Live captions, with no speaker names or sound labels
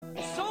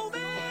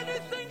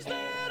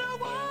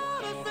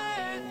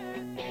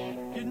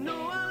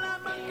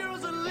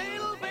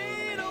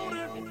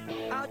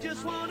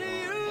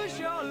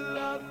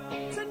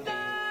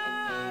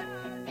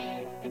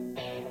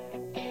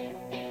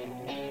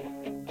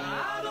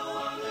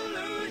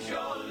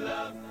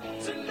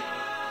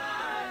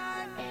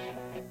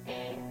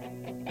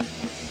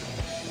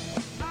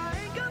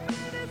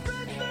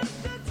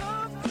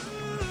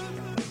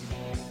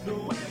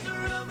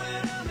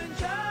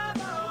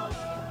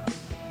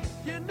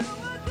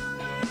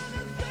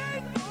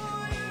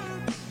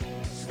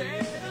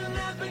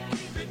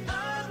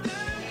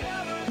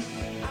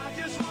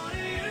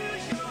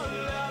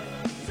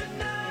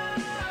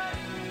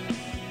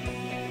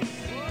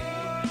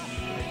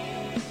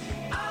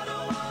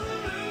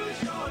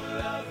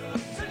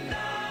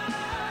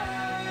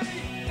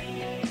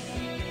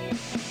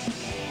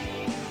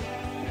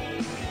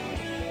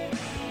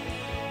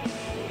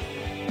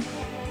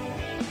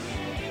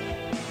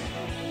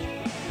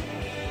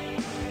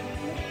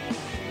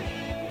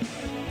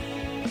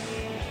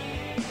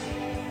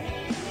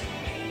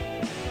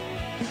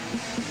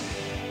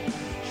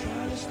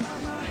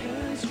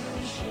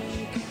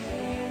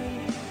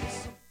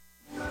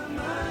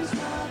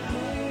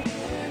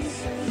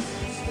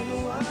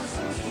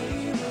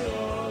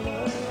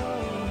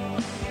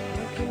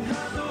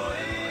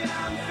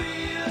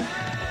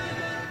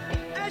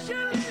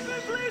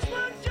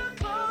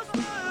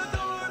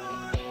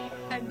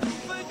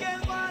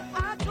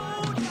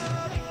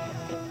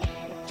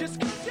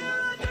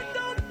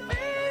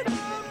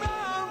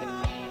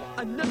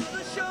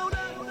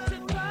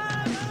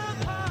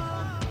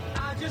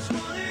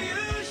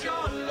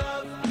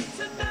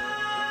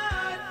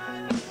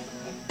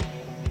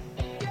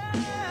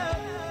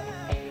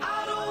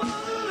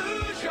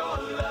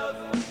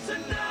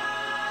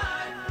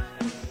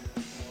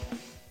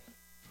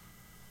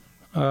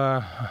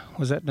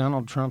Was that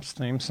Donald Trump's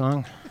theme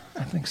song?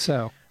 I think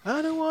so.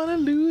 I don't want to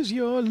lose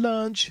your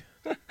lunch.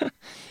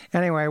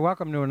 Anyway,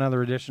 welcome to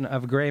another edition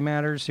of Gray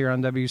Matters here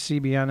on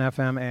WCBN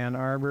FM Ann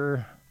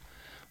Arbor,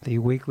 the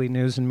weekly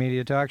news and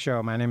media talk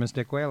show. My name is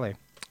Dick Whaley.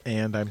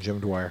 And I'm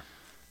Jim Dwyer.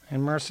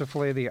 And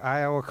mercifully, the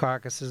Iowa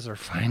caucuses are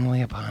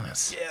finally upon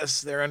us.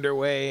 Yes, they're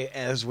underway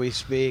as we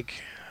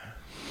speak.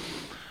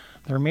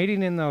 They're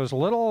meeting in those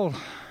little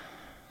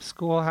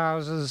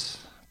schoolhouses,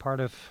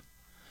 part of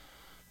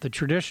the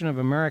tradition of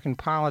American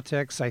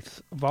politics.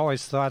 I've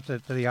always thought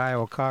that the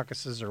Iowa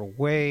caucuses are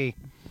way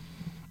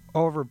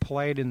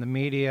overplayed in the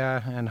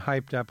media and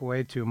hyped up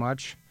way too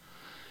much.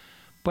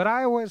 But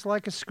Iowa is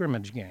like a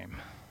scrimmage game.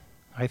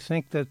 I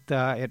think that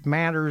it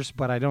matters,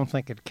 but I don't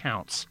think it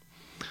counts.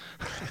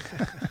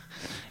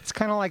 It's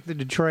kind of like the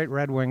Detroit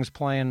Red Wings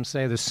playing,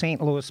 say, the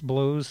St. Louis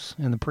Blues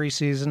in the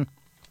preseason.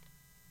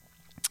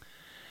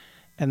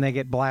 And they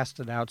get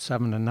blasted out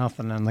 7-0,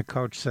 and the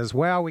coach says,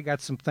 well, we got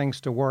some things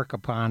to work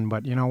upon,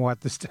 but you know what?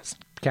 This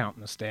doesn't count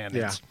in the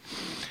standings.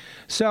 Yeah.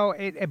 So,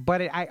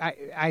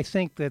 I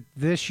think that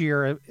this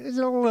year is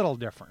a little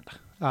different.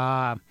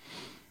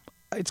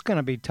 It's going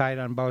to be tight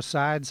on both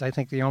sides. I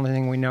think the only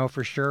thing we know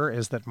for sure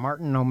is that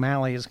Martin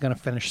O'Malley is going to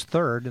finish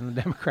third in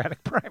the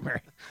Democratic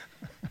primary.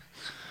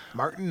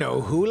 Martin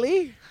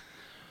O'Hooley?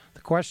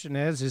 The question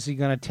is he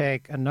going to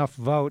take enough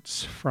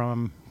votes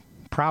from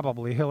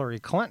probably Hillary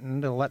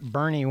Clinton to let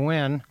Bernie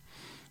win?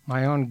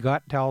 My own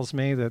gut tells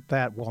me that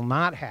that will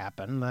not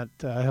happen, that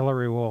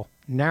Hillary will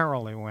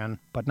narrowly win,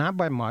 but not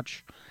by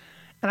much.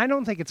 And I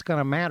don't think it's going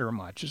to matter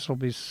much. This will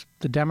be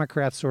the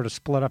Democrats sort of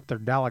split up their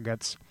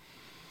delegates.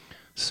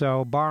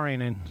 So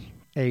barring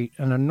an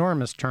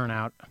enormous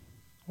turnout,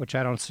 which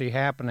I don't see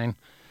happening,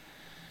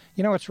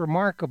 you know, it's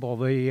remarkable.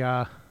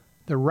 The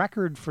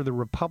record for the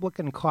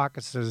Republican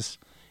caucuses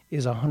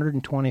is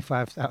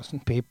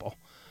 125,000 people.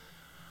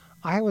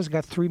 Iowa's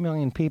got 3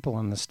 million people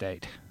in the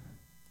state.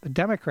 The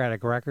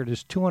Democratic record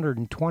is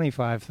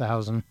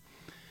 225,000,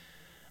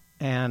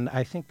 and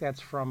I think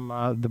that's from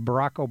the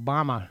Barack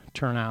Obama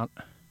turnout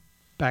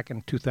back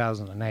in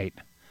 2008.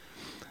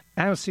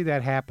 I don't see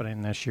that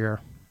happening this year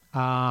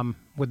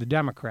with the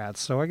Democrats,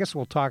 so I guess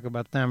we'll talk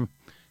about them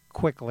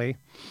quickly,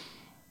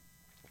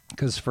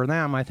 because for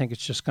them, I think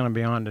it's just going to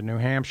be on to New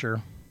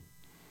Hampshire.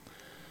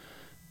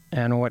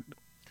 And what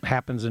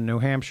happens in New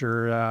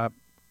Hampshire,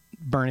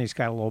 Bernie's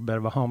got a little bit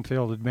of a home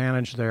field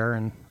advantage there,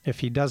 and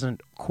if he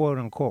doesn't,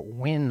 quote-unquote,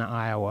 win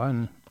Iowa,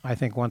 and I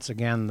think, once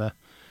again, the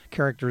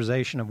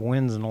characterization of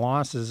wins and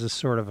losses is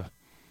sort of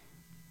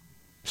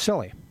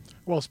silly.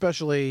 Well,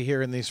 especially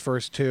here in these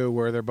first two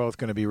where they're both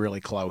going to be really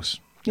close.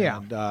 Yeah.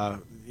 And,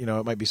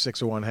 it might be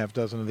 6 of one, half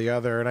dozen of the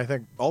other, and I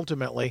think,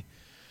 ultimately,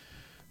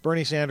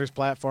 Bernie Sanders'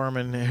 platform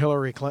and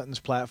Hillary Clinton's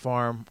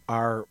platform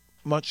are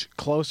much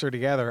closer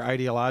together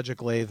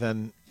ideologically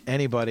than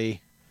any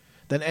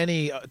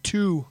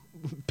two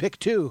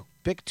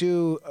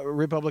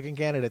Republican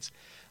candidates.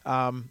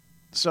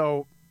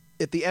 So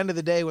at the end of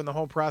the day, when the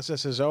whole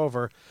process is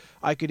over,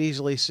 I could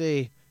easily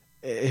see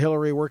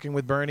Hillary working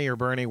with Bernie or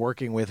Bernie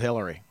working with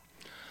Hillary.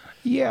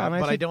 Yeah,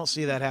 but I don't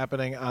see that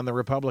happening on the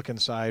Republican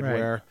side,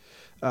 right,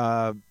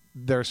 where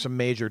there's some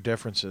major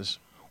differences.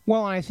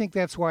 Well, I think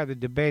that's why the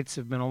debates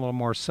have been a little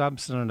more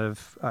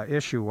substantive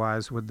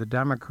issue-wise with the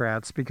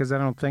Democrats, because I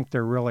don't think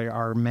there really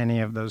are many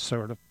of those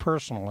sort of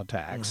personal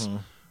attacks. Mm-hmm.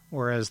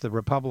 Whereas the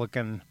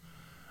Republican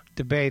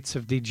debates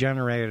have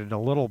degenerated a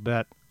little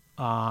bit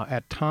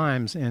at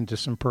times into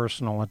some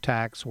personal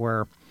attacks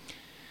where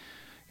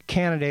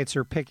candidates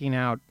are picking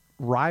out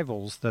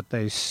rivals that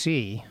they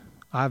see.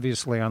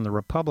 Obviously, on the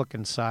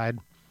Republican side,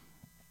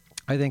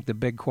 I think the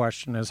big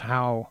question is,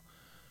 how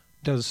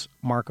does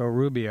Marco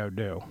Rubio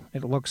do?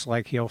 It looks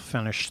like he'll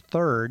finish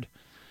third.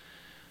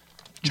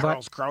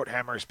 Charles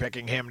Krauthammer's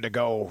picking him to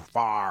go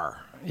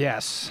far.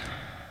 Yes.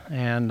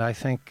 And I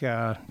think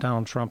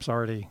Donald Trump's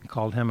already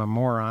called him a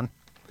moron.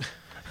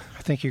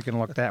 I think you can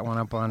look that one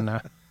up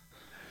on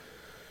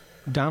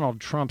Donald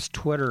Trump's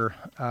Twitter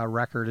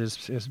record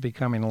is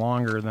becoming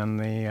longer than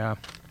the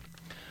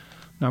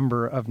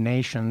number of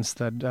nations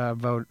that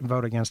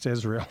vote against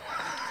Israel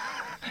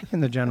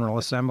in the General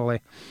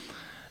Assembly.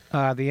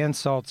 The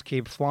insults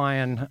keep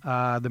flying.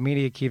 The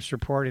media keeps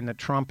reporting that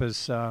Trump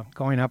is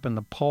going up in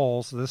the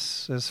polls.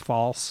 This is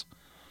false.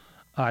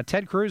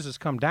 Ted Cruz has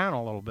come down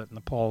a little bit in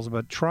the polls,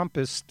 but Trump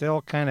is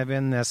still kind of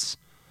in this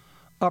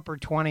upper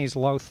 20s,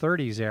 low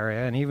 30s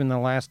area, and even the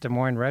last Des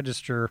Moines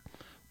Register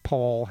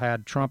poll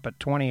had Trump at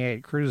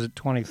 28, Cruz at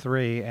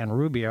 23, and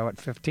Rubio at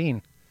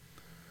 15.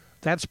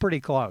 That's pretty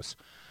close.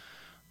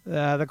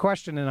 The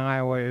question in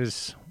Iowa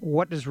is,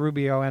 what does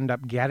Rubio end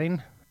up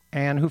getting,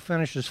 and who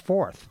finishes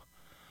fourth?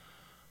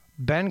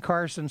 Ben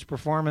Carson's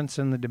performance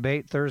in the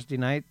debate Thursday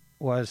night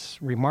was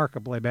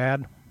remarkably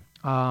bad.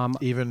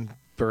 Even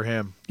for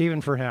him.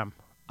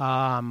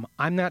 I'm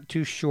not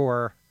too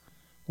sure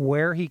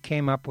where he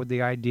came up with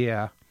the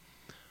idea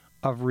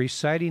of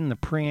reciting the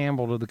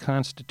preamble to the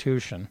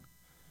Constitution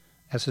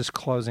as his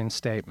closing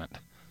statement.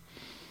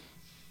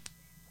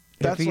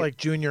 That's like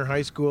junior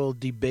high school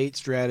debate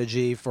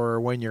strategy for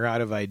when you're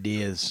out of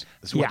ideas.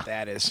 Is what Yeah.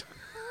 that is.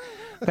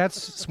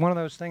 That's one of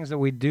those things that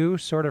we do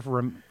sort of,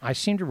 I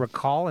seem to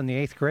recall in the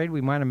 8th grade,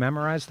 we might have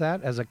memorized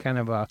that as a kind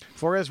of a,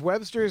 For as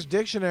Webster's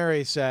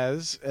dictionary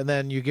says, and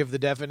then you give the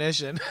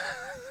definition.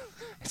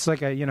 it's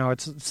like a,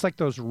 it's like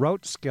those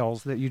rote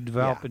skills that you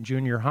develop Yeah. in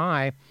junior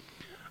high.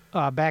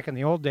 Back in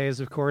the old days,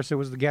 of course, it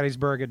was the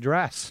Gettysburg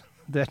Address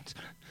that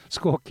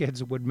school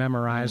kids would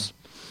memorize.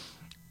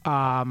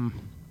 But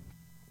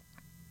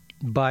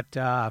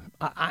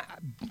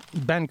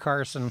Ben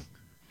Carson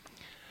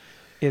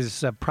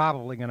is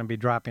probably going to be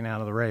dropping out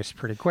of the race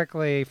pretty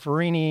quickly.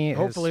 Farini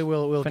Hopefully is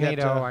we'll finito,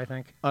 get I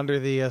think. under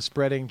the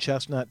spreading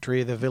chestnut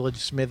tree the village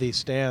smithy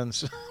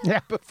stands Yeah.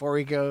 before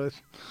he goes.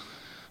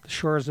 The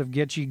shores of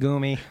Gitche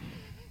Gumi.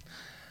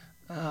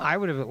 I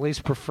would have at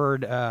least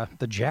preferred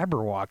the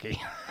Jabberwocky.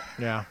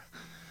 Yeah.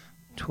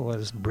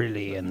 'Twas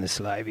brilly in the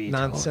slivey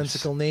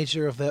Nonsensical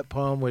nature of that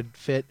poem would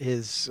fit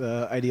his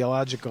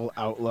ideological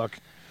outlook.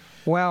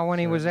 Well, when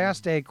he was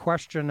asked a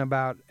question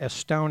about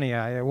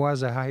Estonia, it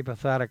was a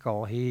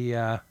hypothetical. He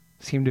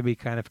seemed to be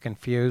kind of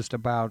confused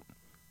about.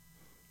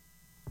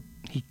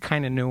 He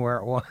kind of knew where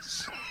it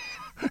was.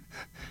 It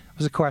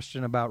was a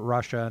question about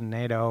Russia and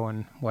NATO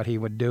and what he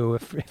would do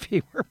if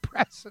he were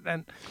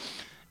president.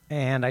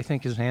 And I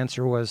think his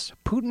answer was,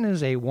 Putin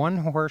is a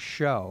one-horse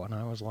show. And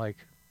I was like,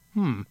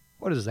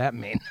 what does that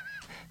mean?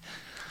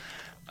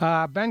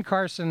 Ben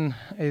Carson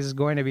is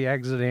going to be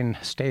exiting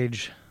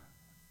stage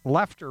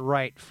left or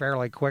right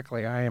fairly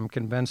quickly. I am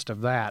convinced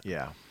of that.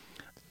 Yeah.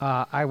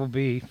 I will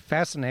be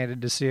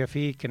fascinated to see if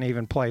he can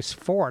even place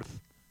 4th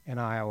in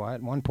Iowa.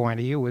 At one point,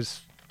 he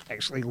was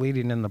actually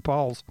leading in the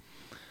polls.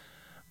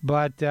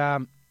 But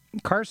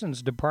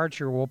Carson's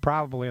departure will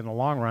probably, in the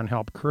long run,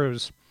 help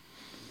Cruz.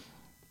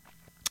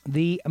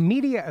 The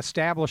media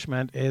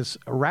establishment is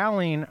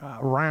rallying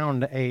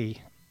around a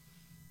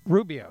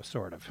Rubio,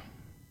 sort of.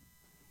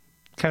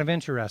 Kind of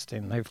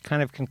interesting. They've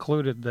kind of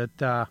concluded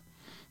that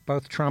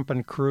both Trump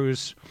and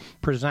Cruz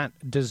present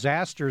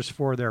disasters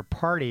for their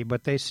party,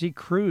 but they see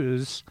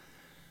Cruz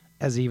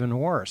as even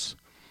worse.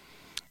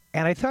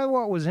 And I thought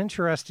what was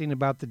interesting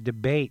about the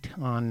debate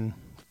on,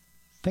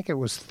 I think it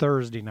was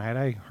Thursday night,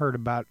 I heard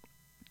about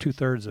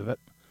 2/3 of it,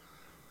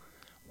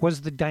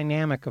 was the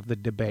dynamic of the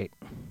debate.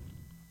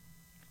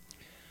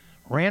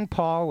 Rand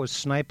Paul was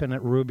sniping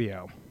at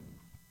Rubio.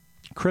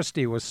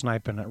 Christie was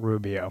sniping at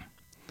Rubio.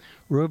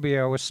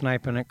 Rubio was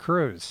sniping at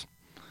Cruz.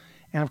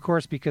 And, of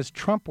course, because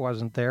Trump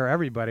wasn't there,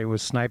 everybody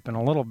was sniping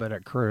a little bit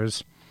at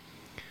Cruz.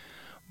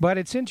 But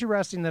it's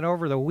interesting that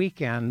over the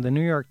weekend, the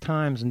New York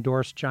Times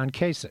endorsed John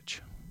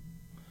Kasich.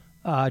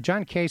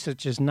 John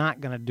Kasich is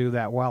not going to do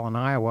that well in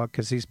Iowa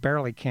because he's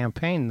barely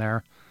campaigned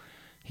there.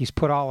 He's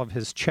put all of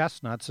his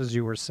chestnuts, as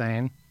you were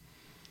saying,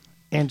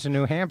 into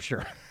New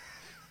Hampshire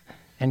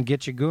and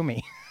Gitche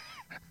Gumi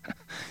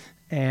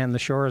and the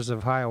shores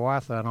of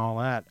Hiawatha and all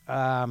that.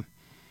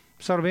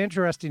 So it'll be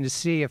interesting to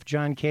see if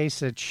John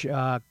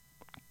Kasich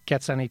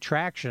gets any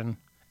traction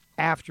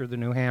after the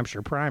New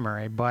Hampshire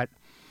primary. But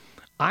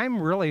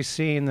I'm really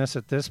seeing this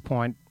at this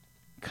point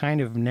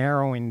kind of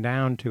narrowing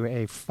down to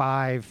a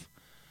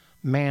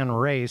 5-man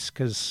race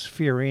because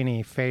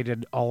Fiorini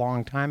faded a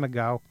long time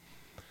ago.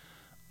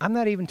 I'm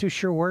not even too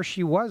sure where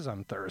she was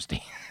on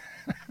Thursday.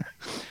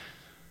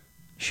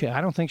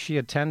 I don't think she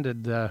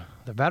attended the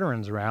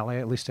Veterans Rally.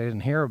 At least I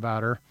didn't hear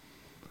about her.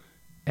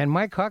 And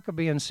Mike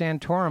Huckabee and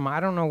Santorum, I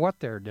don't know what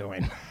they're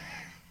doing.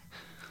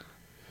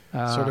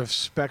 Sort of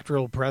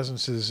spectral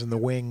presences in the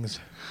wings.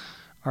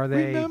 Are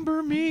they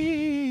Remember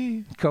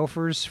me.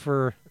 gophers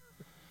for...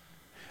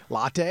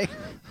 Latte.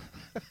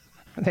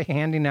 Are they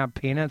handing out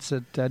peanuts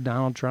at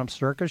Donald Trump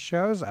circus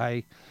shows?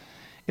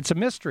 It's a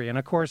mystery. And,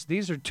 of course,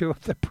 these are two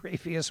of the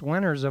previous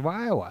winners of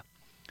Iowa.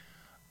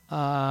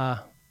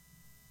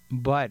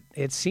 But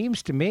it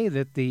seems to me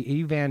that the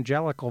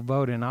evangelical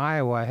vote in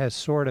Iowa has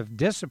sort of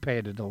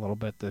dissipated a little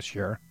bit this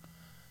year,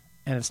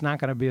 and it's not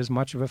going to be as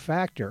much of a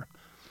factor.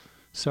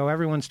 So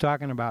everyone's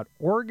talking about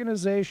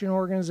organization,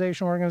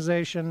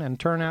 and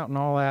turnout and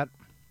all that.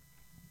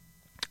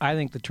 I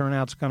think the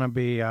turnout's going to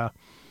be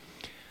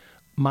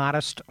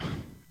modest,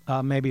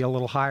 maybe a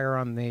little higher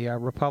on the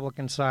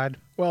Republican side.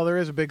 Well, there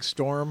is a big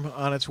storm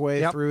on its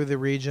way Yep. through the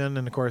region,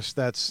 and of course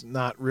that's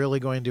not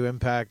really going to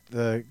impact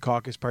the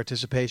caucus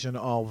participation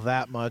all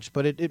that much,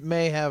 but it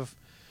may have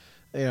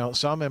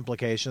some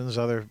implications.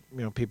 Other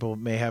people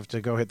may have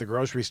to go hit the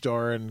grocery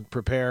store and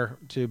prepare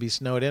to be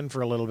snowed in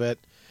for a little bit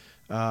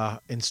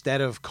instead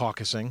of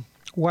caucusing.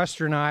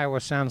 Western Iowa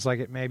sounds like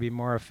it may be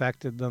more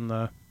affected than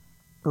the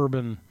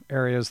urban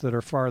areas that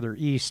are farther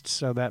east,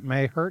 so that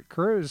may hurt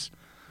Cruz.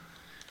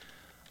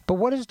 But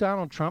what is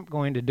Donald Trump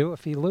going to do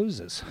if he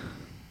loses?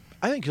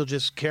 I think he'll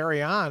just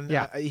carry on.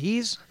 Yeah.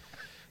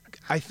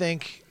 I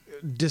think,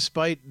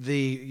 despite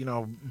the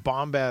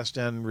bombast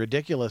and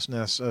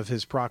ridiculousness of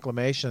his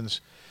proclamations,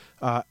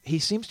 he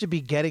seems to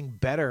be getting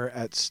better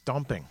at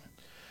stumping.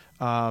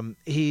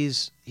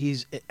 He's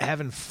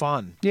having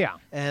fun. Yeah.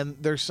 And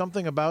there's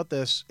something about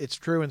this. It's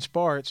true in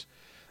sports.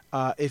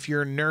 If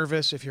you're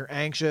nervous, if you're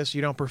anxious,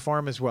 you don't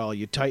perform as well.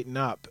 You tighten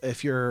up.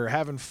 If you're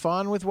having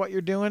fun with what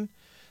you're doing,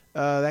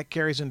 that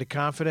carries into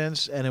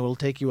confidence, and it will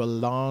take you a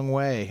long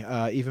way,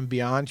 even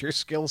beyond your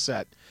skill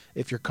set,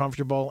 if you're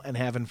comfortable and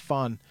having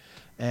fun.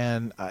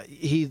 And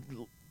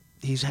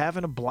he's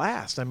having a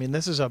blast. I mean,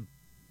 this is a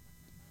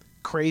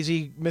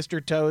crazy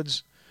Mr.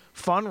 Toad's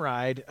fun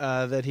ride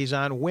that he's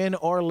on, win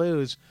or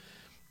lose.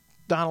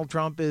 Donald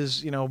Trump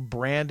is,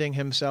 branding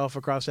himself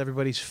across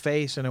everybody's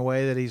face in a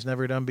way that he's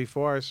never done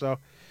before. So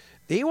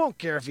he won't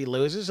care if he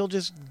loses. He'll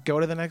just go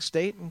to the next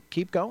state and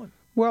keep going.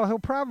 Well, he'll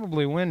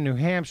probably win New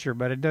Hampshire,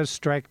 but it does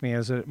strike me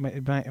as it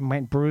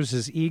might bruise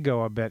his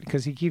ego a bit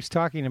because he keeps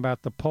talking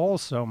about the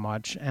polls so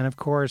much. And, of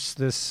course,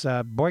 this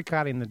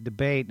boycotting the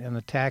debate and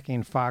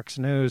attacking Fox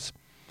News,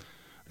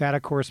 that,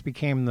 of course,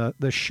 became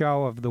the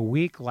show of the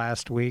week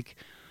last week.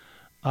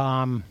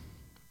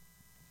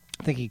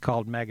 I think he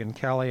called Megyn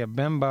Kelly a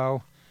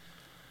bimbo.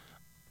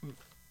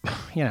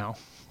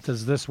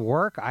 Does this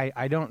work?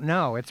 I don't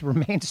know. It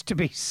remains to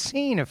be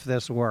seen if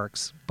this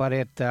works, but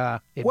it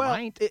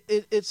might.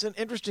 It's an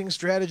interesting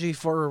strategy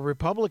for a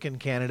Republican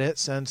candidate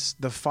since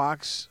the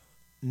Fox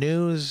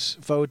News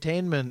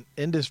infotainment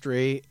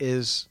industry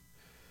is,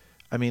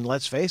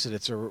 let's face it,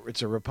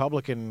 it's a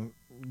Republican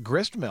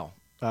gristmill.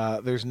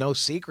 There's no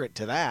secret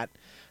to that.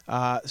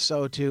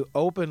 So to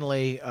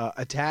openly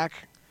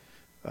attack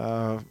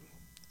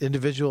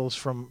individuals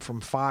from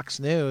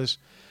Fox News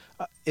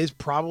is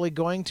probably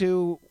going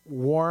to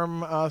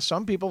warm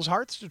some people's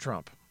hearts to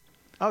Trump.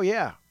 Oh,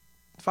 yeah,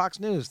 Fox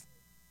News,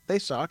 they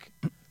suck.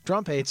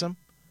 Trump hates them.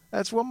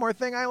 That's one more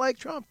thing I like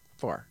Trump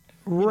for.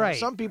 Right.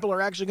 Some people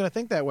are actually going to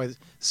think that way.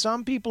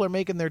 Some people are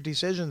making their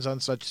decisions on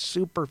such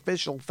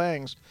superficial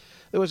things.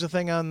 There was a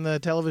thing on the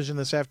television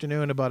this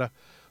afternoon about a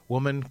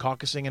woman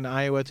caucusing in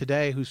Iowa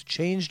today who's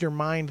changed her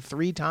mind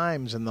 3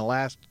 times in the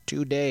last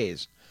 2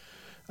 days.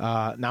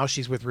 Now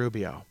she's with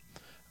Rubio.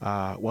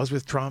 Was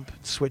with Trump,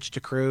 switched to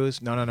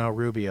Cruz. No,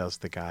 Rubio's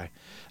the guy.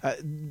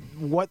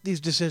 What these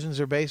decisions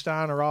are based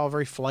on are all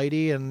very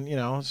flighty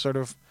and, sort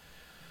of,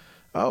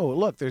 oh,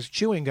 look, there's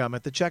chewing gum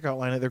at the checkout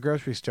line at their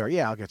grocery store.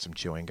 Yeah, I'll get some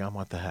chewing gum.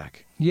 What the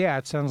heck? Yeah,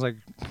 it sounds like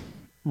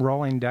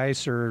rolling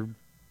dice or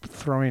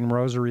throwing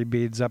rosary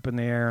beads up in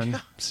the air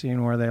and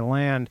seeing where they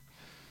land.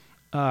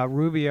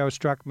 Rubio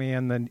struck me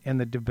in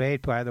the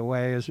debate, by the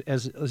way,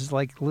 as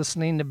like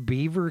listening to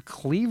Beaver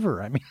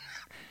Cleaver.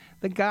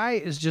 The guy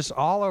is just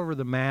all over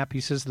the map.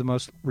 He says the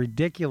most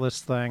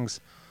ridiculous things.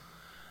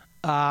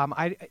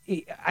 I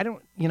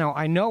don't,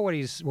 I know what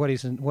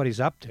he's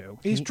up to.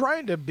 He's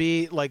trying to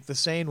be like the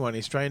sane one.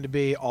 He's trying to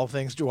be all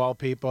things to all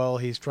people.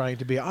 He's trying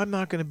to be, I'm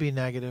not going to be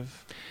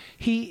negative.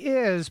 He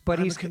is, but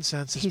he's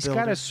builder.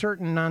 got a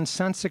certain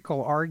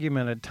nonsensical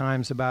argument at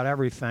times about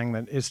everything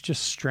that is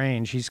just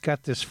strange. He's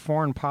got this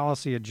foreign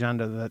policy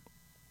agenda that,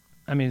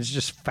 is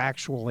just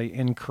factually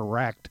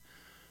incorrect.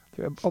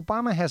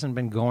 Obama hasn't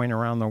been going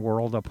around the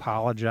world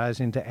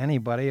apologizing to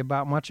anybody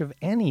about much of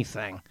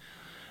anything.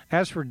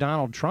 As for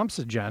Donald Trump's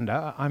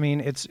agenda,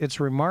 it's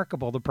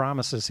remarkable the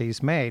promises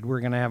he's made. We're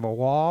going to have a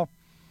wall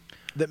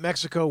that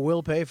Mexico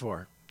will pay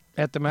for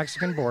at the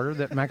Mexican border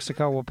that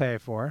Mexico will pay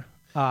for.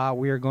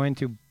 We are going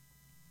to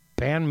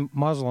ban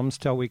Muslims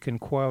till we can,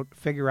 quote,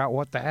 figure out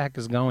what the heck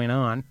is going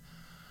on.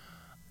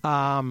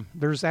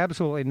 There's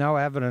absolutely no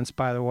evidence,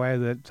 by the way,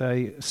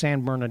 that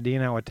San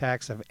Bernardino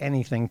attacks have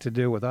anything to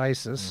do with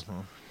ISIS.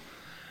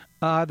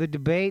 Mm-hmm. The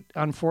debate,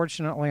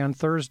 unfortunately, on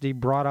Thursday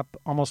brought up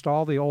almost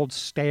all the old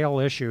stale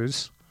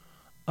issues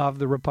of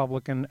the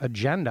Republican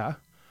agenda.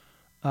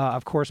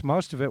 Of course,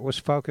 most of it was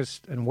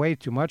focused, and way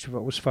too much of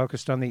it was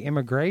focused on the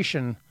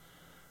immigration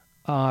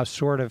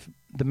sort of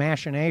the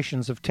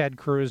machinations of Ted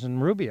Cruz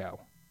and Rubio,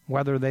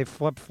 whether they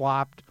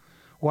flip-flopped,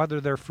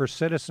 whether they're for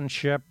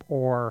citizenship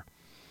or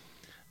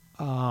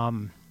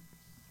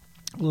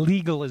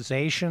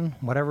legalization,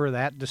 whatever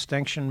that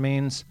distinction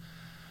means.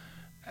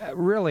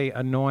 Really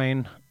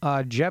annoying.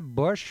 Jeb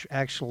Bush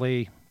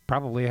actually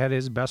probably had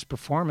his best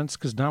performance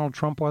because Donald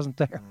Trump wasn't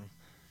there.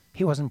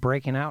 He wasn't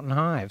breaking out in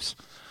hives.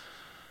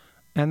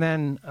 And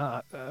then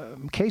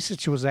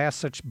Kasich was asked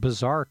such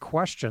bizarre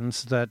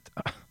questions that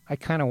I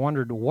kind of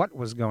wondered what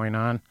was going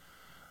on.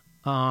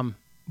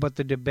 But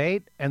the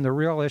debate and the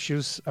real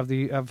issues of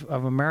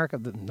America,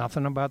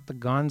 nothing about the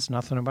guns,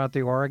 nothing about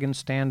the Oregon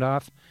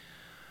standoff,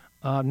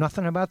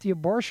 nothing about the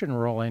abortion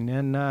ruling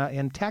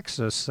in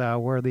Texas,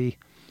 where the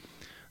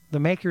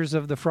makers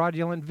of the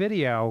fraudulent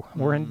video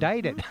were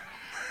indicted.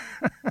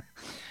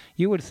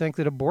 You would think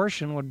that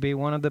abortion would be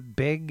one of the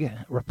big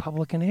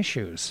Republican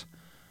issues.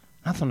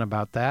 Nothing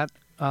about that.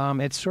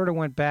 It sort of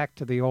went back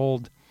to the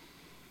old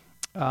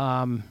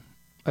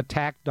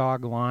attack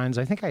dog lines.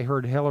 I think I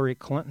heard Hillary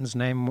Clinton's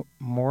name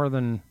more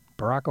than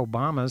Barack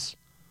Obama's,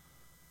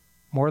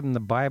 more than the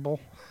Bible,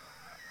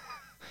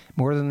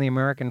 more than the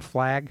American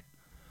flag.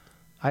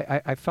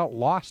 I felt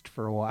lost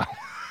for a while.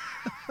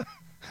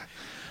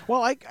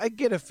 Well, I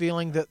get a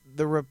feeling that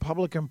the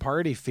Republican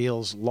Party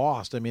feels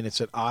lost.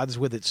 It's at odds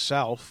with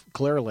itself,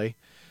 clearly.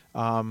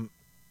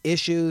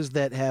 Issues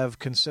that have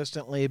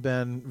consistently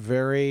been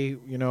very,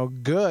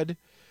 good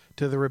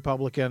to the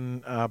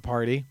Republican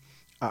Party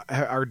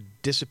are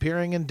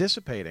disappearing and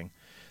dissipating,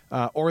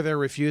 or they're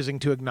refusing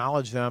to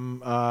acknowledge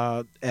them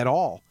at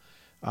all.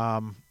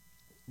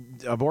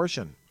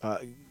 Abortion,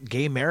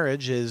 gay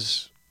marriage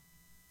is,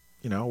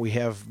 we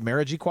have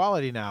marriage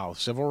equality now,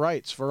 civil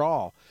rights for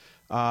all.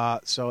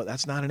 So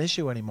that's not an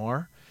issue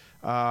anymore.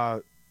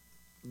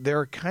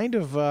 They're kind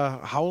of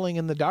howling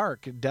in the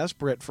dark,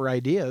 desperate for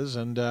ideas,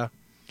 and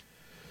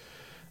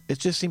it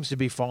just seems to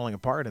be falling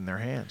apart in their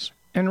hands.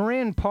 And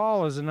Rand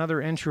Paul is another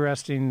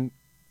interesting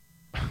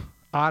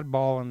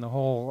oddball in the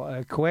whole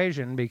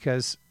equation,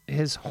 because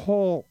his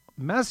whole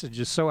message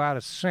is so out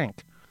of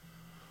sync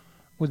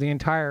with the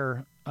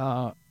entire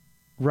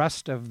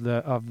rest of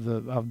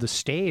the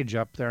stage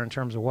up there in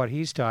terms of what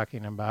he's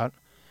talking about.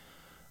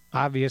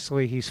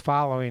 Obviously, he's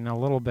following a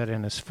little bit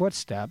in his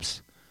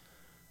footsteps,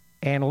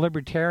 and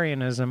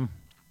libertarianism,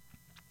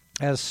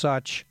 as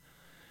such,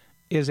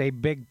 is a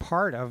big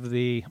part of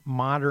the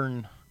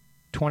modern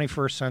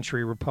 21st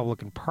century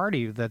Republican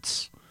Party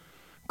that's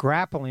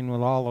grappling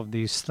with all of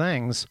these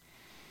things.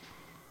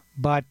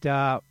 But,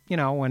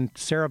 when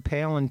Sarah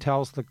Palin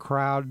tells the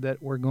crowd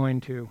that we're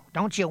going to,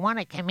 don't you want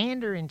a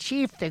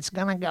commander-in-chief that's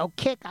going to go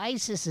kick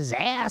ISIS's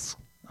ass?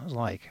 I was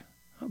like,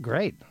 oh,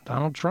 great,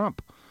 Donald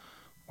Trump.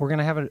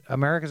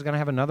 America's going to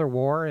have another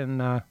war in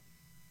the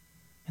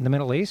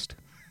Middle East?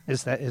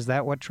 Is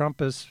that what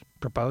Trump is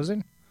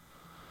proposing?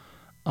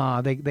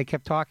 They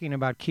kept talking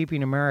about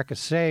keeping America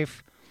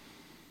safe,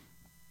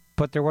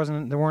 but there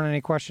weren't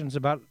any questions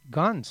about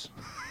guns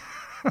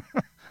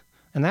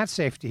and that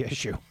safety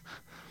issue.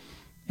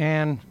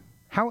 And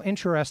how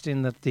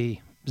interesting that the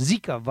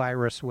Zika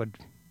virus would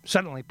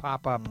suddenly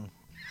pop up.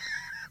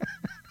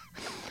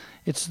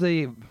 It's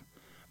the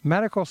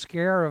medical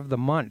scare of the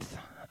month.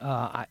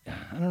 I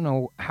don't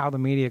know how the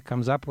media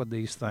comes up with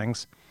these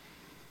things.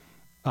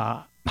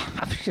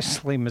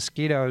 Obviously,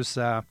 mosquitoes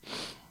have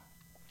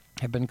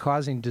been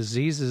causing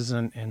diseases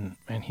in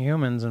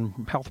humans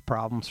and health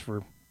problems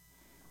for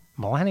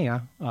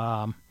millennia.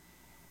 I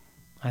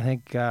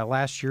think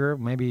last year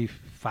maybe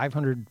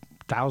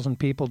 500,000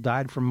 people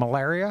died from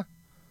malaria.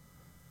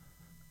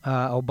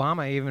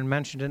 Obama even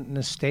mentioned it in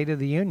the State of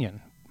the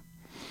Union.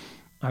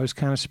 I was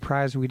kind of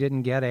surprised we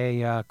didn't get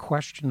a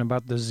question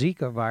about the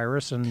Zika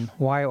virus and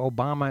why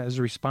Obama is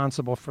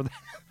responsible for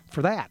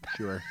that.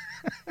 Sure.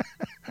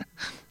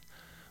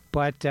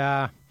 But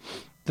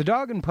the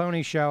Dog and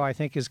Pony Show, I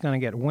think, is going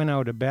to get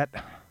winnowed a bit.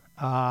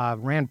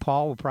 Rand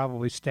Paul will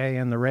probably stay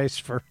in the race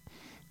for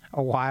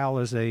a while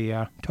as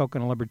a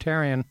token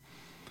libertarian.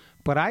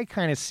 But I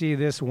kind of see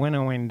this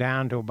winnowing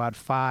down to about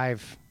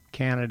 5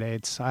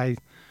 candidates.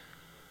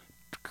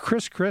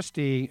 Chris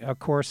Christie, of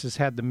course, has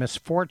had the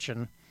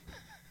misfortune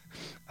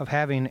of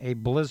having a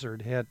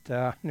blizzard hit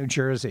New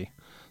Jersey.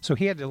 So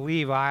he had to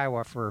leave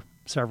Iowa for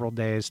several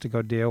days to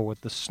go deal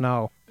with the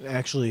snow.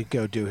 Actually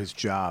go do his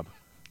job.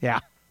 Yeah.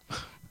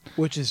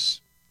 Which is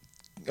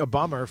a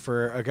bummer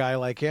for a guy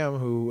like him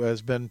who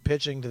has been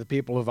pitching to the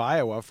people of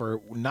Iowa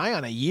for nigh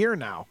on a year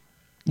now.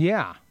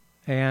 Yeah.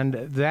 And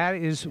that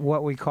is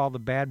what we call the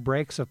bad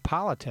breaks of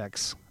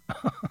politics.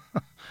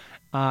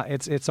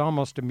 It's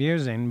almost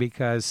amusing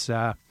because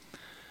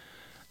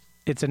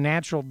it's a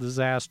natural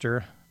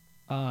disaster,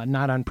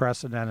 not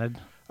unprecedented.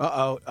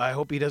 Uh-oh, I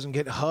hope he doesn't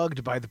get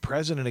hugged by the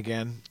president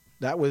again.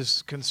 That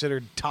was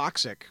considered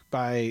toxic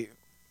by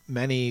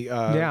many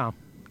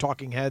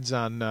talking heads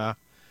on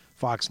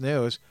Fox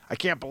News. I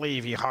can't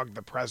believe he hugged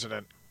the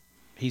president.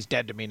 He's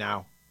dead to me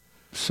now.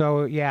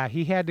 So, yeah,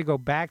 he had to go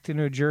back to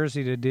New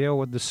Jersey to deal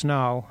with the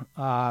snow.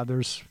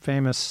 There's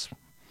famous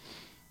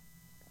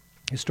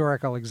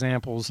historical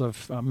examples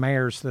of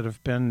mayors that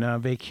have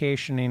been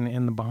vacationing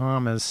in the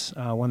Bahamas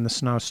when the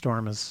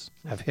snowstorms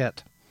have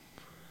hit.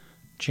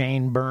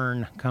 Jane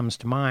Byrne comes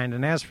to mind.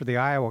 And as for the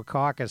Iowa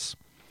caucus,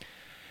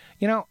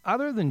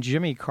 other than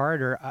Jimmy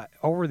Carter,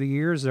 over the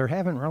years, there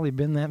haven't really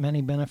been that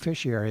many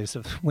beneficiaries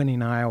of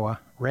winning Iowa.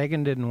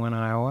 Reagan didn't win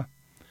Iowa.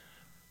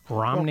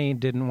 Romney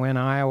didn't win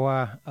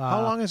Iowa.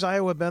 How long has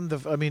Iowa been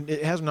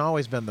it hasn't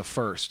always been the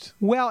first.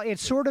 Well, it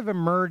sort of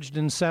emerged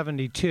in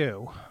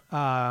 1972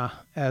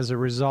 as a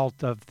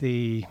result of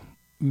the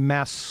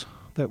mess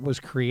that was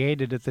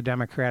created at the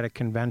Democratic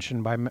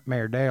Convention by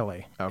Mayor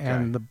Daley. Okay.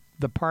 And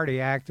the party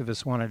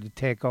activists wanted to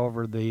take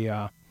over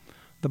the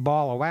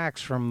ball of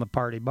wax from the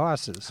party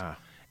bosses. Huh.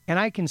 And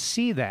I can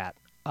see that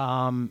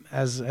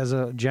as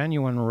a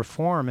genuine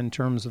reform in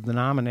terms of the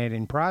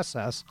nominating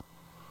process.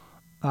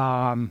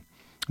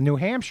 New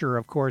Hampshire,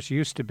 of course,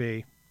 used to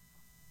be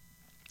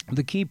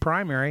the key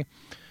primary.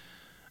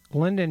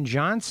 Lyndon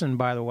Johnson,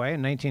 by the way,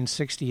 in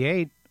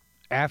 1968,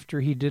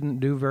 after he didn't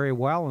do very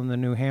well in the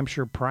New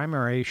Hampshire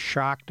primary,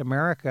 shocked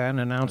America and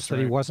announced that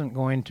he wasn't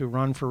going to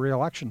run for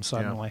re-election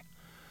suddenly.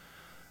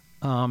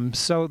 Yeah.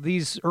 So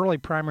these early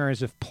primaries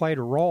have played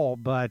a role,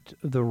 but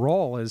the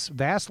role is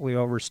vastly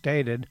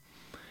overstated.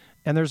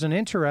 And there's an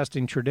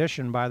interesting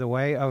tradition, by the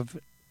way, of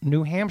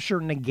New Hampshire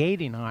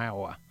negating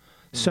Iowa.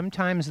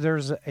 Sometimes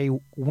there's a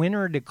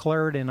winner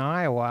declared in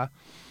Iowa,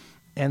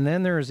 and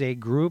then there's a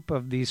group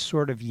of these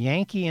sort of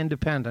Yankee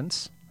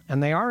independents,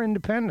 and they are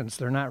independents,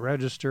 they're not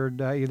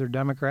registered either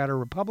Democrat or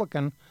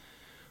Republican,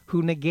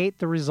 who negate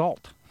the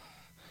result.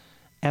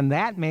 And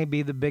that may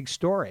be the big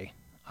story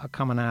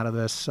coming out of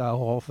this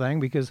whole thing,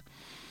 because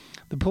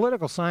the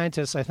political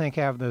scientists, I think,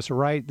 have this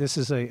right. This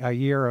is a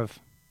year of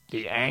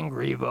the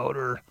angry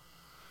voter.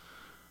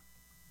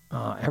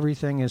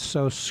 Everything is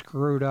so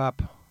screwed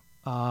up.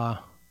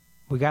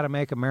 We got to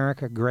make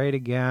America great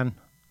again.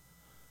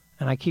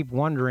 And I keep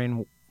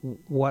wondering,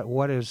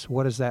 what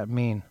does that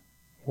mean?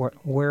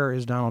 Where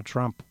is Donald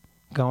Trump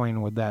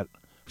going with that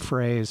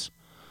phrase?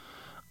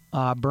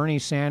 Bernie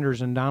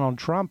Sanders and Donald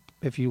Trump,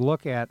 if you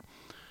look at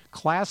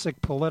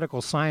classic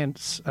political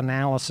science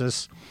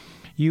analysis,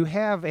 you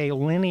have a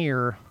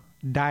linear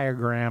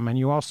diagram and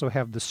you also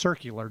have the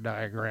circular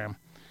diagram.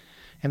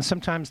 And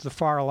sometimes the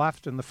far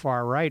left and the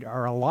far right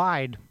are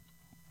allied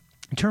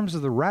in terms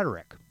of the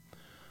rhetoric.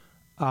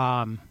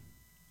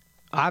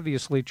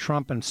 Obviously,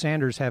 Trump and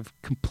Sanders have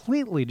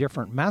completely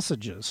different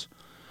messages.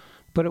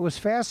 But it was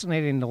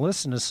fascinating to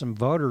listen to some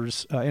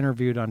voters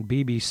interviewed on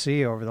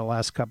BBC over the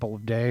last couple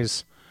of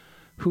days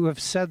who have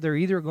said they're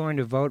either going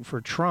to vote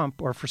for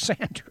Trump or for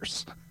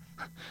Sanders.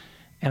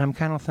 And I'm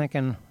kind of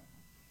thinking,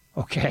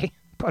 okay,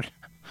 but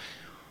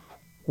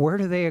where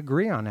do they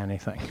agree on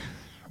anything,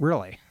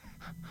 really?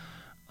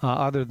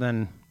 Other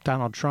than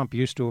Donald Trump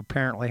used to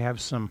apparently have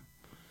some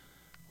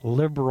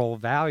liberal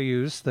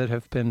values that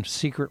have been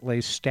secretly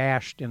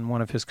stashed in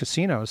one of his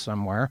casinos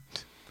somewhere,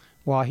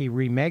 while he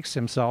remakes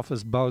himself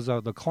as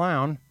Bozo the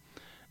Clown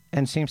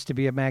and seems to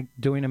be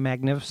doing a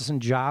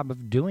magnificent job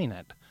of doing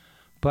it.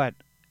 But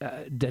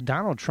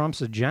Donald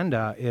Trump's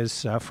agenda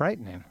is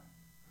frightening.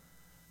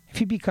 If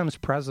he becomes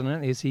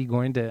president, is he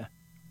going to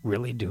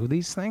really do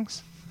these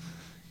things?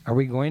 Are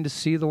we going to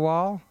see the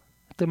wall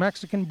at the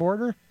Mexican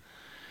border?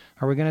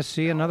 Are we going to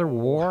see another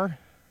war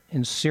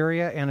in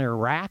Syria and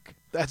Iraq?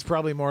 That's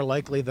probably more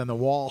likely than the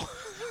wall.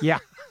 Yeah,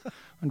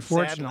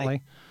 unfortunately.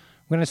 Sadly.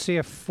 We're going to see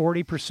a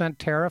 40%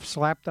 tariff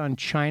slapped on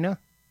China.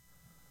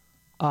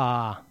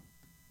 That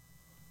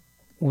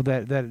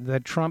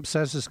Trump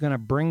says is going to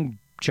bring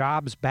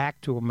jobs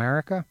back to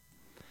America.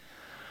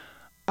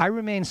 I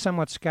remain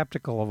somewhat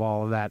skeptical of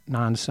all of that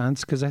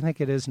nonsense because I think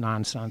it is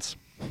nonsense.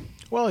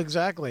 Well,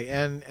 exactly.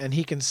 And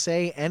he can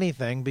say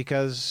anything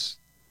because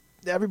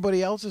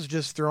everybody else is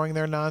just throwing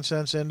their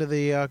nonsense into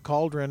the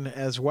cauldron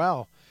as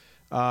well.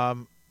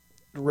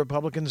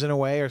 Republicans, in a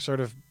way, are sort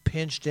of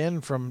pinched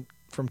in from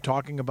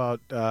talking about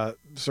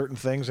certain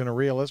things in a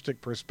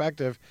realistic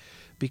perspective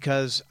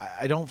because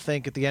I don't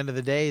think at the end of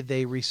the day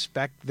they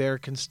respect their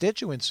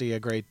constituency a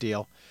great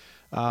deal.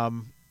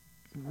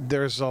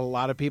 There's a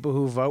lot of people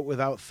who vote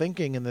without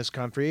thinking in this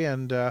country,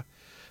 and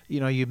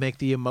you make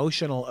the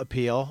emotional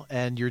appeal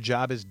and your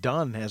job is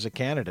done as a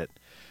candidate.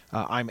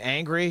 I'm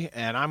angry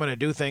and I'm going to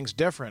do things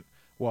different.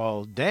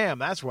 Well, damn,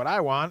 that's what I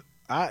want.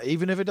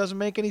 Even if it doesn't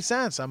make any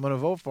sense, I'm going to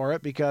vote for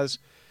it because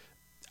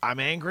I'm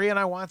angry and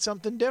I want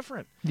something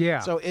different.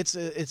 Yeah. So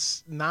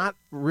it's not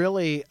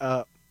really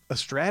a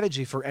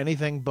strategy for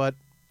anything but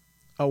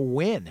a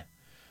win.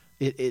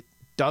 It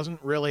doesn't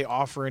really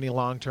offer any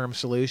long-term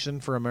solution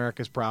for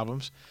America's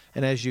problems.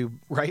 And as you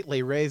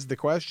rightly raised the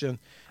question,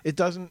 it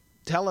doesn't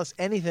tell us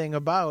anything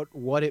about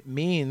what it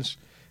means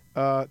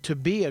to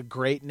be a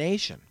great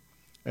nation.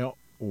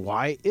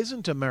 Why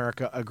isn't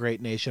America a great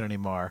nation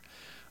anymore?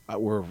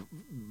 We're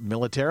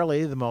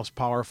militarily the most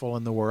powerful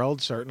in the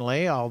world,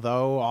 certainly,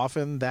 although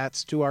often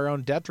that's to our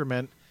own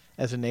detriment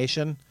as a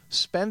nation,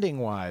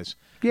 spending-wise.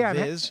 Yeah,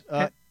 viz.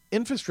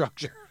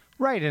 Infrastructure.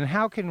 Right, and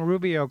how can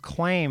Rubio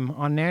claim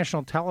on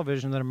national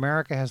television that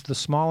America has the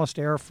smallest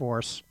air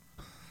force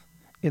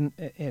in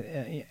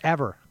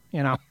ever?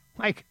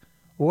 Like,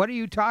 what are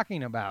you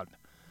talking about?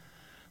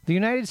 The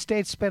United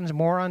States spends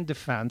more on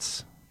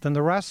defense than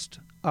the rest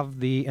of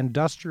the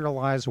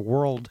industrialized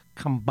world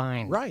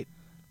combined. Right.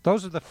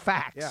 Those are the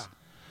facts. Yeah,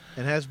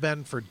 and has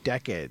been for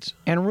decades.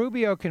 And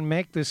Rubio can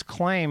make this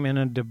claim in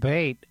a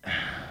debate.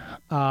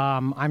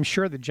 I'm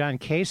sure that John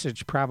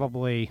Kasich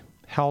probably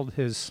held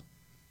his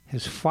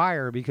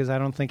fire because I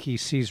don't think he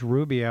sees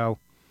Rubio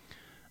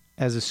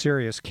as a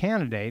serious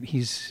candidate.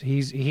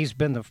 He's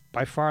been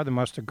by far the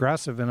most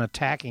aggressive in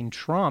attacking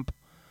Trump.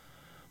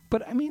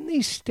 But I mean,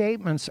 these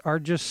statements are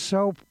just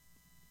so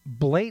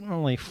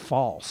blatantly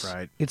false.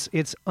 Right.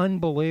 It's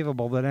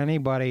unbelievable that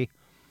anybody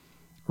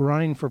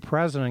running for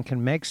president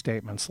can make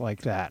statements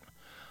like that.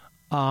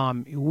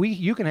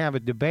 You can have a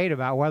debate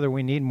about whether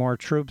we need more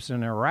troops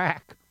in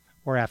Iraq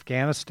or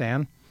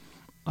Afghanistan.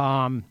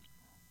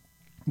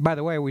 By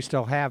the way, we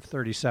still have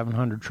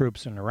 3,700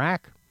 troops in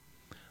Iraq.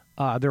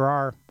 There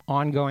are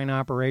ongoing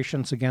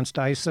operations against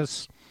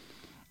ISIS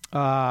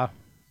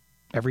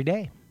every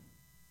day.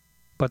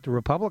 But the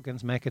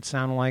Republicans make it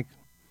sound like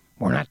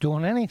we're not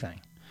doing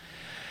anything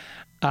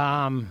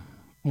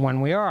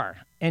when we are.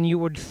 And you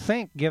would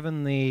think,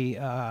 given the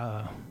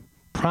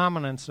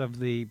prominence of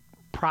the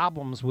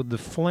problems with the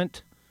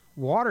Flint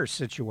water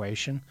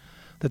situation,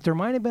 that there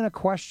might have been a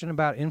question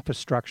about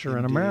infrastructure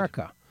in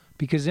America,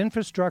 because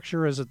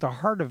infrastructure is at the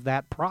heart of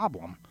that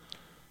problem.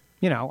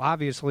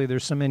 Obviously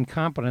there's some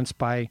incompetence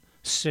by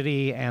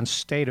city and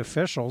state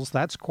officials.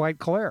 That's quite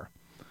clear.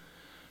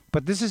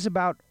 But this is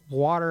about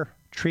water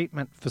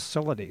treatment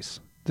facilities.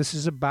 This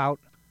is about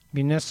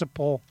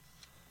municipal,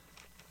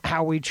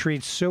 how we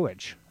treat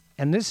sewage.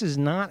 And this is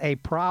not a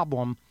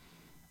problem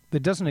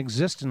that doesn't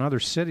exist in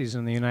other cities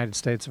in the United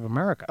States of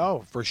America.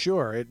 Oh, for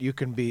sure. You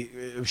can be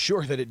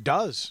sure that it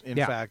does, in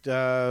fact.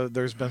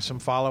 There's been some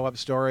follow-up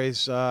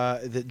stories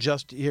that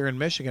just here in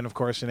Michigan, of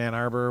course, in Ann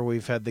Arbor,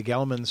 we've had the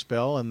Gelman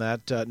spill, and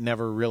that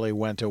never really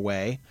went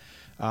away.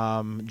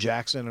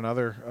 Jackson and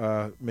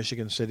other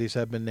Michigan cities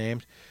have been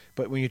named.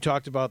 But when you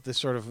talked about this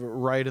sort of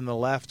right and the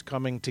left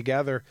coming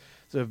together,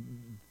 it's a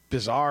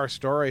bizarre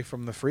story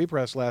from the Free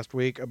Press last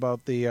week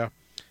about the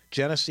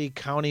Genesee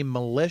County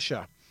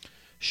militia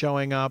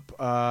showing up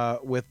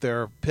with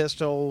their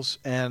pistols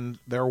and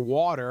their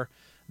water.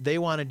 They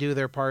want to do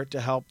their part to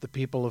help the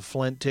people of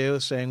Flint, too,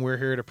 saying we're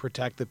here to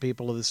protect the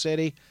people of the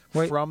city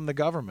from the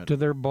government. Do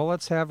their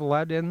bullets have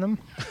lead in them?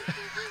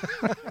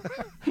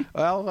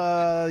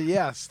 Well,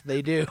 yes,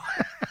 they do.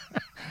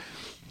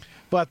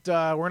 But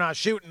we're not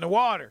shooting the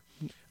water.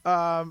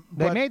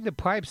 They made the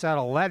pipes out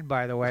of lead,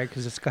 by the way,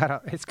 because it's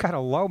got a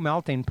low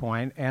melting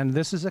point, and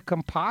this is a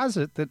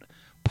composite that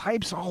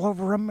pipes all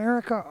over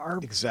America are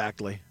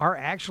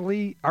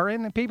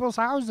in the people's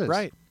houses.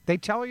 Right. They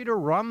tell you to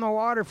run the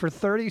water for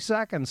 30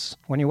 seconds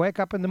when you wake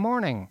up in the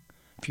morning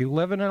if you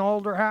live in an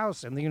older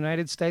house in the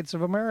United States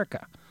of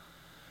America.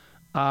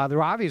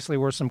 There obviously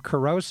were some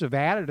corrosive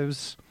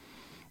additives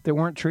that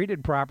weren't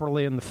treated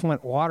properly in the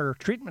Flint water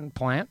treatment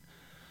plant.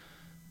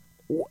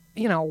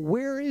 You know,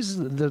 where is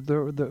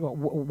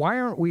why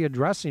aren't we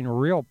addressing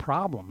real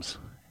problems?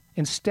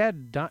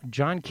 Instead,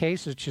 John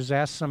Kasich has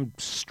asked some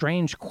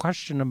strange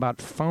question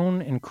about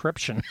phone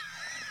encryption.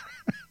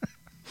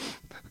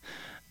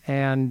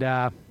 And,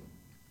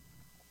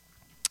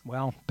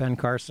 Ben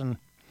Carson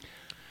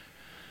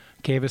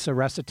gave us a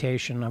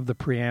recitation of the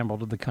preamble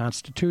to the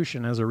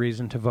Constitution as a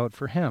reason to vote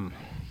for him.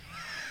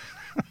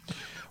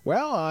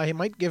 Well, he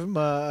might give him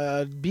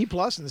a B+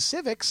 in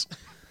civics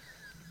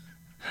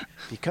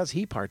because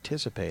he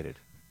participated.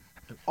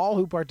 And all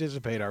who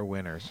participate are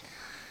winners.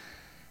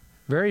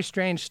 Very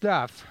strange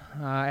stuff.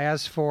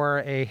 As for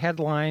a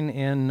headline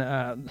in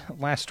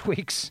last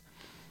week's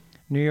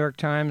New York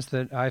Times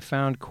that I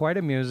found quite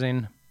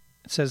amusing,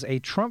 it says a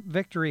Trump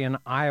victory in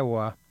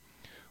Iowa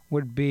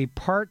would be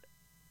part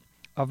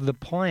of the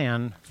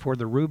plan for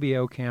the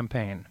Rubio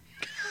campaign.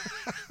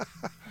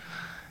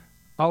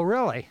 Oh,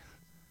 really?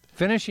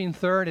 Finishing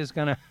third is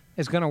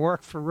gonna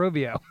work for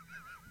Rubio.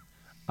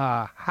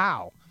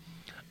 How?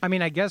 I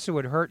mean, I guess it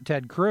would hurt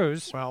Ted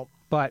Cruz. Well,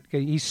 but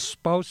he's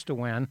supposed to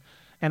win.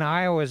 And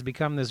Iowa has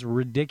become this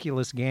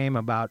ridiculous game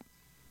about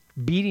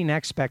beating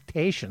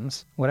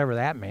expectations, whatever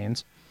that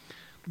means.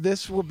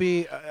 This will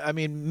be,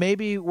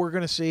 maybe we're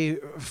going to see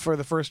for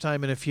the first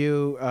time in a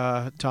few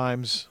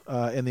times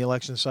in the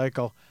election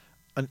cycle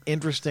an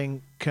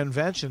interesting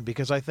convention,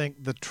 because I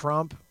think the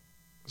Trump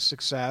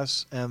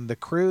success and the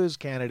Cruz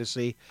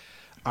candidacy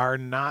are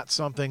not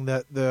something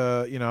that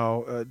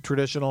the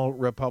traditional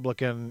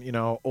Republican,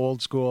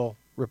 old school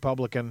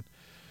Republican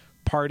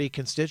Party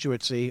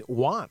constituency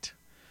want.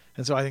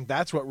 And so I think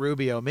that's what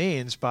Rubio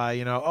means by,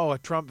 a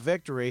Trump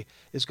victory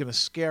is going to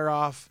scare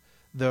off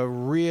the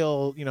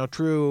real,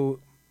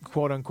 true,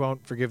 quote unquote,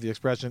 forgive the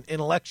expression,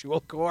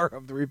 intellectual core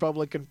of the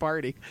Republican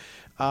Party.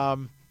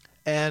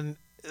 And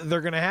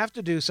they're going to have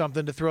to do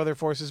something to throw their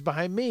forces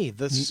behind me.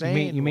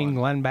 You mean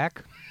Glenn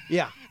Beck?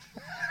 Yeah.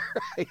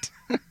 Right.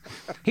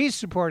 He's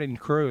supporting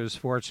Cruz,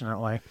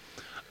 fortunately.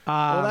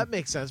 Well, that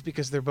makes sense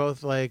because they're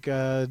both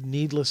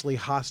needlessly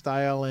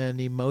hostile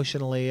and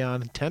emotionally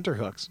on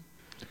tenterhooks.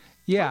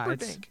 Yeah,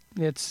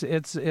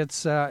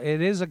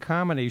 it is a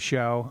comedy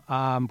show.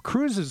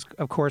 Cruz is,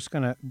 of course,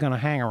 gonna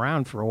hang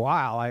around for a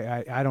while.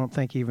 I don't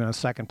think even a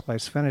second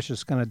place finish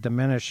is going to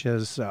diminish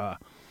his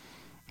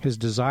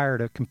desire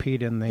to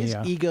compete in the. His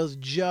ego's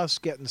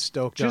just getting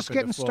stoked up. Just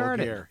getting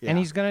started, yeah. And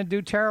he's going to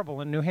do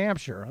terrible in New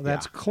Hampshire.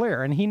 That's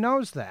clear, and he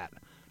knows that.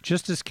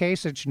 Just as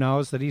Kasich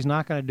knows that he's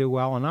not going to do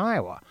well in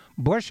Iowa.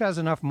 Bush has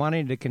enough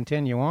money to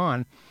continue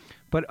on.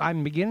 But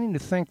I'm beginning to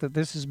think that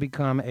this has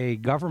become a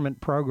government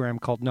program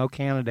called No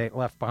Candidate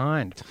Left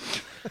Behind.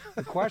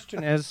 The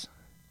question is,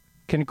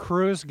 can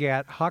Cruz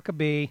get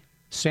Huckabee,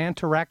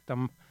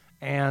 Santorectum,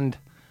 and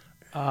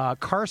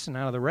Carson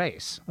out of the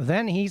race?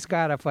 Then he's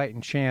got a fighting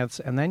chance,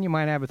 and then you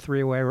might have a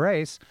three-way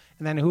race.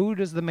 And then who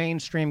does the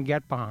mainstream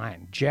get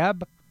behind?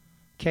 Jeb,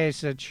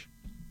 Kasich,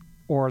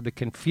 or the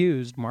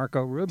confused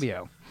Marco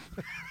Rubio,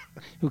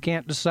 who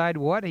can't decide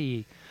what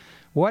he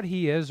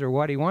is or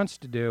what he wants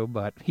to do,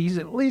 but he's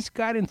at least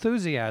got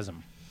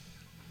enthusiasm.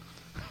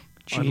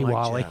 Gee,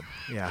 Wally.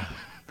 Yeah.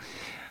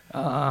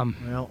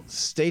 Well,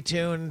 stay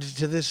tuned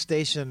to this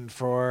station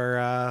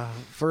for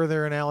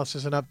further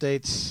analysis and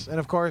updates. And,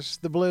 of course,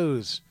 the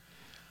blues,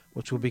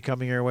 which will be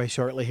coming your way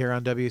shortly here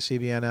on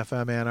WCBN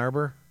FM Ann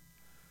Arbor.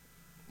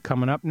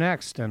 Coming up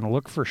next, and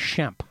look for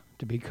Shemp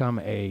to become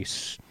a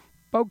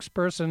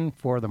spokesperson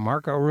for the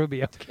Marco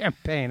Rubio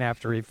campaign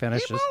after he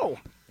finishes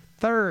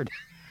third.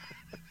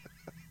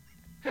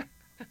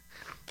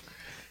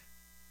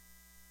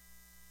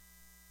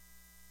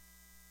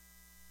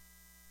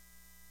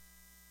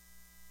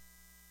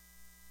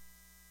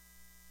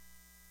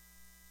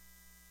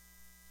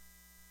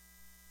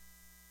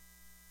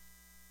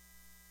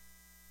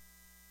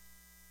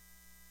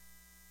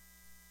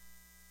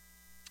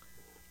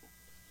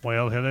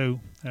 Well,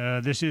 hello.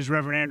 This is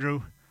Reverend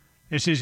Andrew. This is